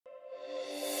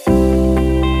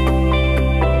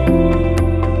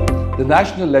The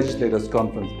National Legislators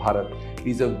Conference Bharat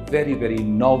is a very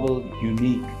novel,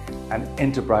 unique and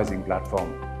enterprising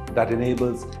platform that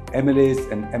enables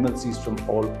MLAs and MLCs from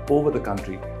all over the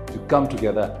country to come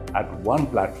together at one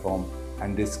platform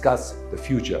and discuss the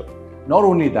future. Not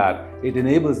only that, it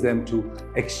enables them to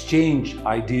exchange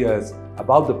ideas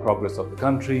about the progress of the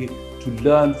country, to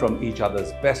learn from each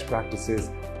other's best practices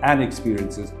and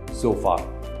experiences so far.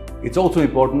 It's also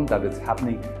important that it's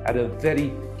happening at a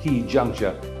very key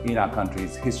juncture in our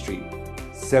country's history.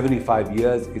 75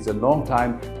 years is a long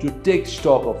time to take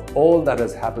stock of all that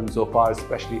has happened so far,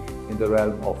 especially in the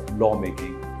realm of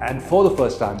lawmaking. And for the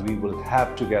first time, we will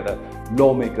have together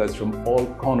lawmakers from all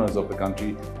corners of the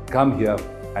country come here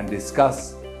and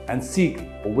discuss and seek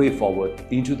a way forward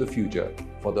into the future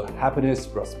for the happiness,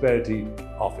 prosperity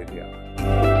of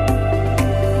India.